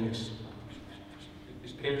 that we can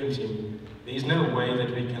experience Him. There's no way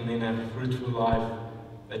that we can then have a fruitful life,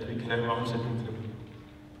 that we can have answered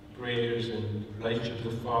prayers and relationship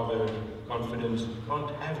with the Father, confidence. You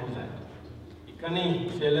can't have all that. You kan nie,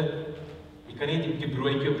 sê hulle, jy kan nie die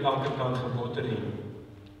broodjie op elke kant geboter hê.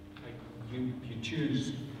 You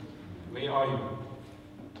choose. Where are you?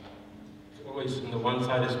 It's always on the one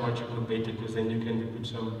side is much more better because then you can put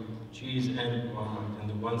some cheese and marmite and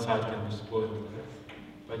the one side can be spoiled.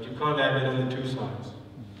 But you can't have it on the two sides.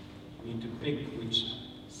 You need to pick which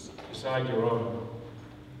side you're on.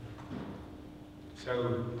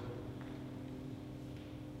 So,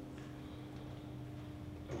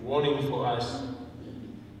 a warning for us,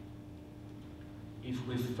 if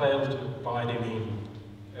we fail to abide in Him,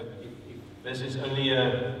 if this is only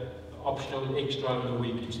a optional extra in the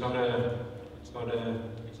week, it's not a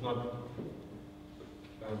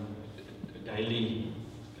daily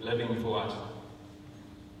living for us.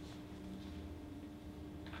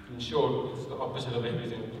 In short, it's the opposite of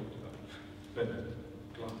everything we talked about. But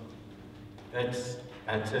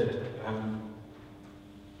that's it.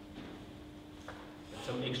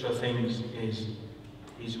 Some extra things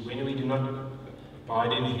is when we do not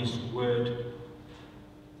abide in His Word,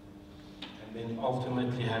 and then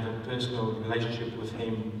ultimately have a personal relationship with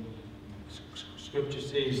Him. Scripture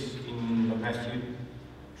says in Matthew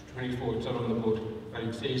 24, it's not on the board, but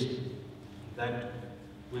it says that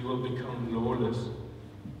we will become lawless.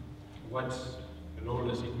 What's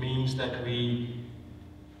lawless? It means that we,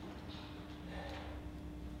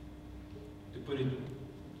 to put it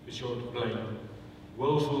short, plain,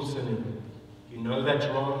 willful sinning. You know that's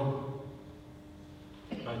wrong,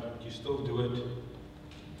 but you still do it.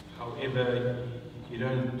 However, you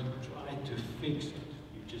don't try to fix it.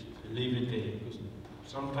 You just leave it there. Because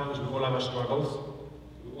sometimes we all have our struggles.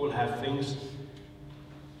 We all have things.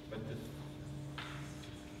 But the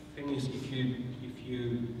thing is, if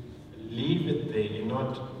you leave it there and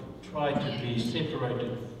not try to be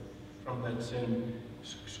separated from that sin,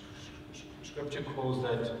 Scripture calls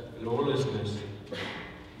that lawlessness.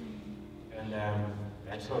 And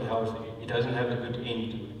that's not healthy. It doesn't have a good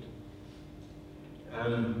end to it.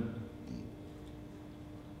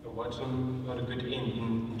 What's not a good end?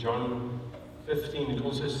 In John 15, it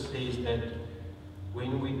also says that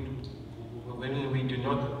when we do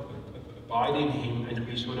not abide in Him and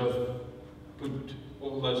we sort of put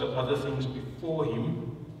all those other things before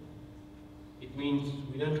Him, it it means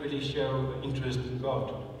we don't really show interest in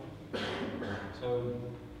God. So,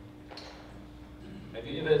 have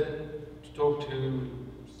you ever talked to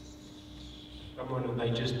someone and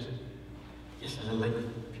they just, yes,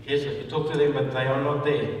 you talk to them, but they are not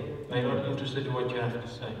there. They are not interested in what you have to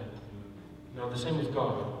say. Now, the same with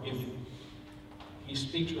God. If He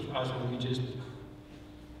speaks with us and we just,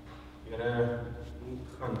 begin oor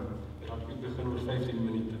 15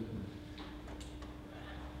 minute.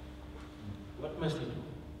 What must He do?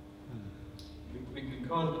 We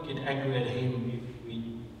can't get angry at Him if we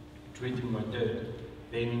treat Him like dirt.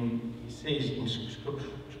 Then He says in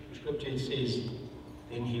Scripture, it says,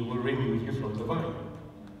 then He will remove you from the vine.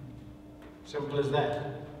 Simple as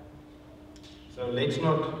that. So let's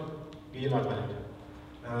not be like that.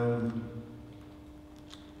 And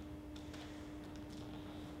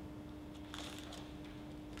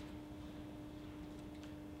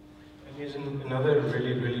here's another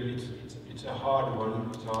really, it's a hard one.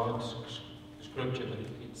 It's a hard scripture, but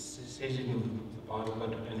it says it in the Bible,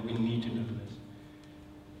 and we need to know this.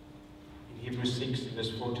 In Hebrews 6,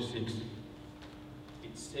 verse 4 to 6,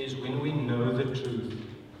 it says, when we know the truth,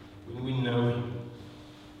 when we know Him,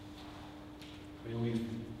 when we've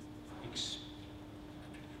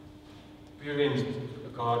experienced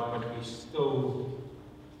God, but we still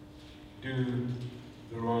do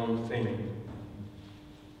the wrong thing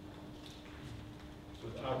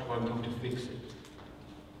without wanting to fix it.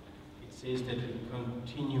 It says that we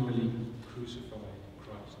continually crucify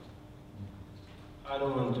Christ. I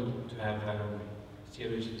don't want to have that on me,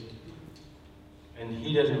 seriously. And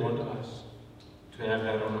He doesn't want us to have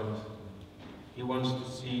that on us. He wants to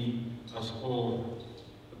see us all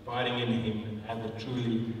abiding in Him and have a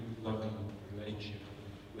truly loving relationship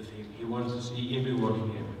with Him. He wants to see everyone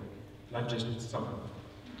in Him, not just some,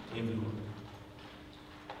 everyone.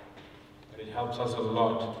 But it helps us a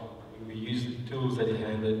lot when we use the tools that He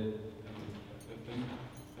handed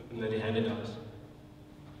us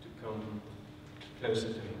to come closer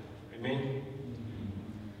to Him. Amen?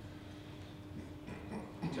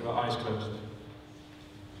 So our eyes closed.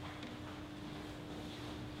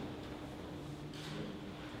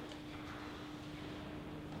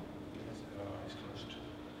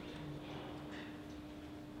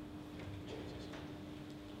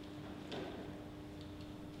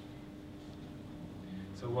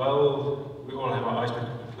 So while we all have our eyes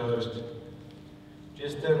closed,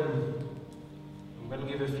 just I'm going to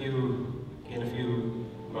give a few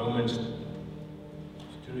moments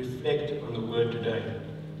to reflect on the word today.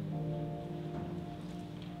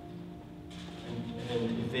 And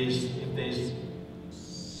if there's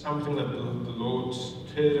something that the Lord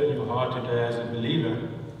stirred on your heart today as a believer,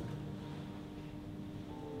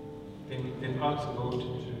 then ask the Lord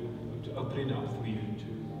to open it up for you.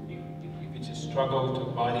 If it's a struggle to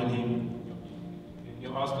abide in Him, you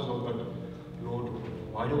ask the Lord, but Lord,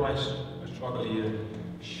 why do I struggle here?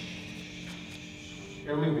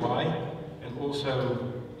 Show me why, and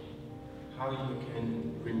also how you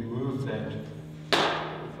can remove that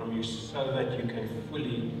from you so that you can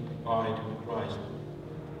fully abide in Christ.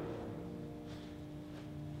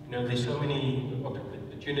 You know, there's so many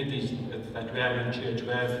opportunities that we have in church. We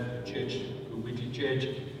have church, a weekly church.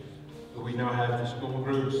 We now have the small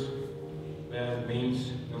groups. We have meetings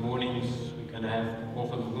in the mornings. We're going to have more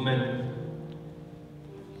for the women.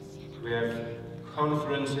 We have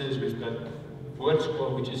conferences. We've got Word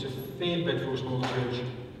School, which is a fair bit for a small church.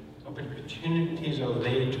 Opportunities are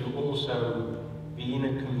there to also be in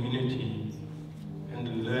a community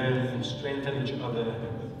and learn and strengthen each other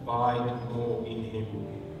and abide more in Him.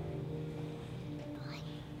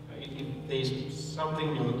 If there's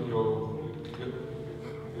something in your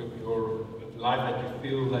life that you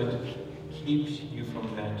feel that keeps you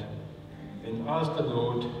from that, then ask the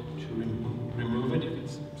Lord to remove it if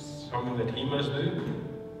it's something that He must do,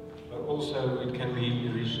 but also it can be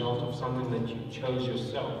a result of something that you chose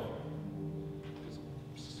yourself.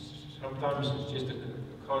 Sometimes it's just a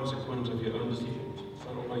consequence of your own decisions. It's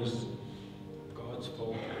not always God's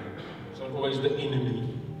fault. It's not always the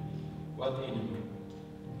enemy. What enemy?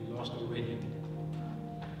 He lost already.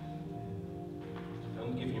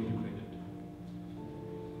 Don't give him the credit.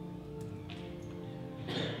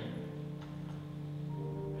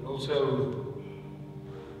 And also,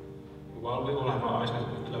 while we all have our eyes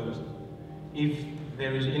closed, if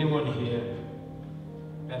there is anyone here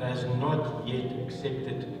that has not yet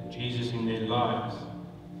accepted Jesus in their lives,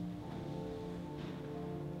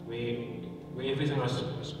 where everything I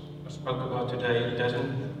spoke about today, it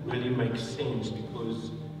doesn't really make sense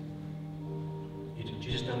because you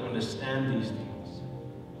just don't understand these things.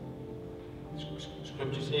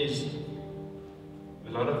 Scripture says,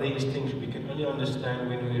 a lot of these things we can only understand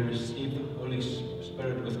when we receive the Holy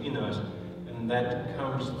Spirit within us, and that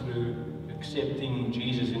comes through accepting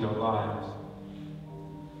Jesus in our lives.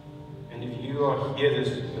 And if you are here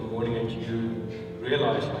this in the morning and you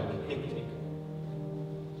realize, like, hectic,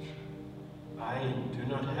 I do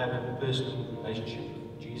not have a personal relationship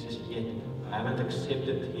with Jesus yet. I haven't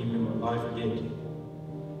accepted Him in my life yet.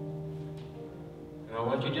 And I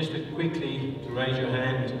want you just to quickly raise your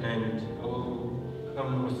hand, and I will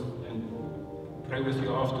come and pray with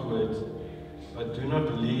you afterwards. But do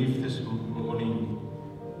not leave this morning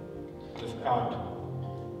without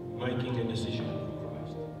making a decision for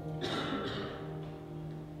Christ.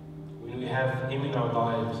 When we have Him in our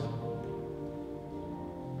lives,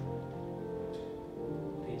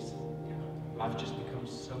 life just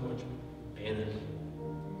becomes so much better.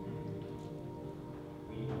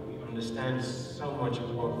 We understand so much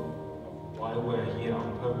of why we're here,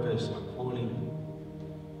 our purpose, our calling.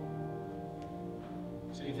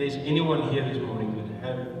 So if there's anyone here this morning that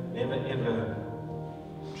have never ever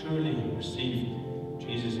truly received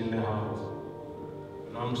Jesus in their hearts,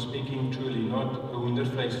 and I'm speaking truly, not a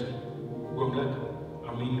wonderface oomblik,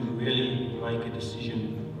 I mean really make a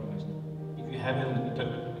decision for Christ. If you haven't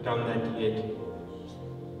done that yet,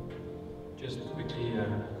 just quickly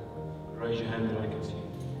raise your hand that I can see.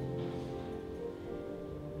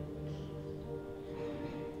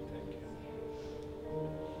 Thank you.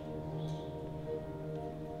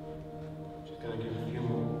 Just going to give a few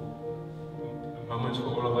more moments for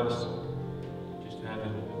all of us, just to have a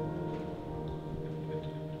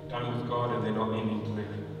time with God, and then I'll end in prayer.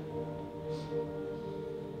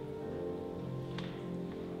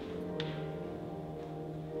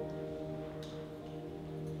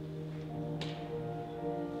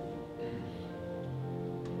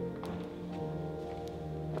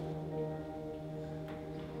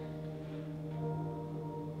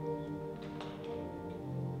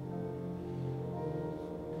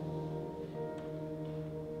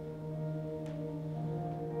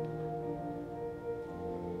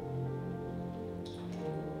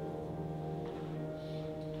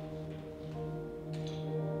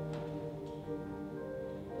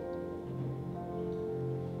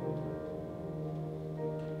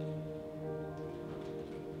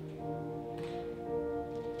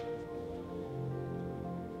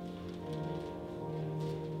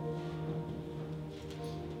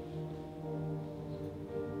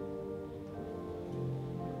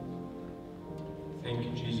 Thank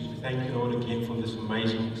you, Jesus. We thank you, Lord, again for this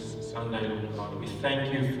amazing Sunday, Lord God. We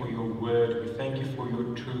thank you for your word. We thank you for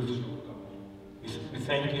your truths, Lord God. We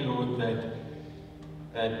thank you, Lord, that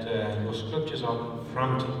your scriptures are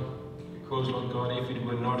confronting. Because, Lord God, if it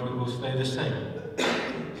were not, we will stay the same.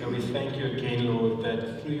 So we thank you again, Lord,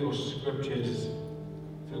 that through your scriptures,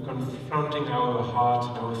 through confronting our hearts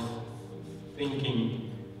and our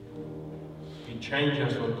thinking, you change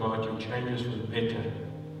us, Lord God. You change us for the better.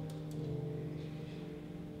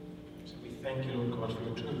 Thank you, Lord God, for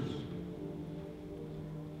your truth.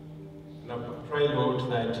 And I pray, Lord,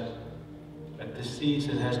 that the seeds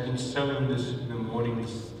that has been sown this in the morning, the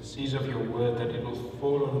seeds of your word, that it will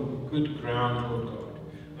fall on good ground, Lord God,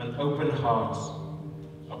 on open hearts.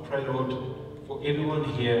 I pray, Lord, for everyone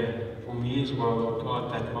here, for me as well, Lord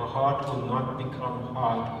God, that my heart will not become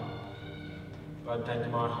hard, but that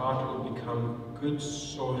my heart will become good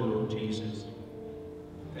soil, Lord Jesus.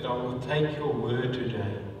 That I will take your word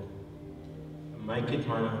today, make it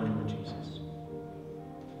my own, Lord Jesus.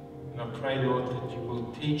 And I pray, Lord, that you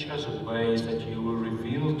will teach us ways, that you will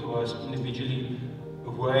reveal to us individually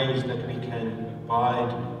ways that we can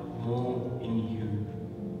abide more in you.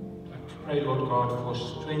 I pray, Lord God, for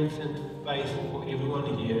strengthened faith for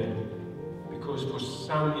everyone here, because for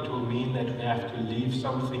some it will mean that we have to leave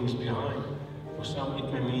some things behind. For some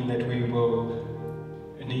it may mean that we will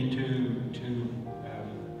need to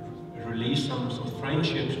release some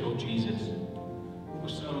friendships, Lord Jesus. For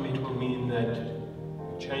some it will mean that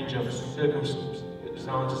change of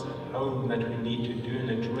circumstances at home that we need to do and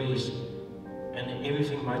address, and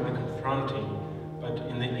everything might be confronting, but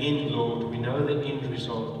in the end, Lord, we know the end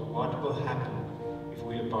result, what will happen if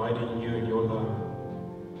we abide in you and your love.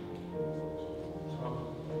 So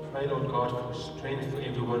I pray, Lord God, for strength for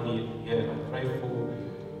everyone here. I pray for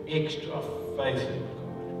extra faith, Lord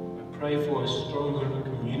God. I pray for a stronger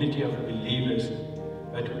community of believers,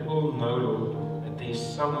 that we all know, Lord, there's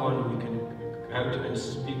someone we can go to and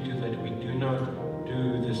speak to, that we do not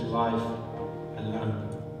do this life alone.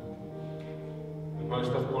 And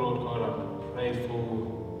most of all, Lord God, I pray for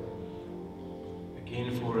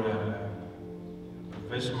a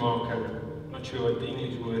Bismarck, I'm not sure what the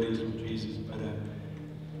English word is, Lord Jesus, but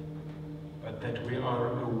but that we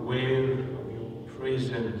are aware of your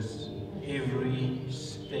presence every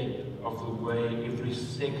step of the way, every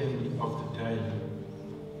second of the day.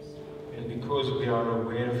 And because we are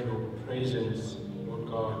aware of your presence, Lord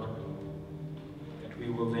God, that we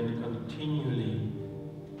will then continually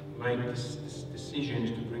make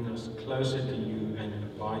decisions to bring us closer to you and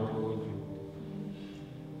abide more in you.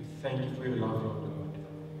 We thank you for your love, Lord God.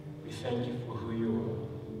 We thank you for who you are.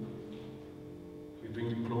 We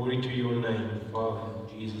bring glory to your name, Father,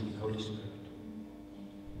 Jesus, and Holy Spirit.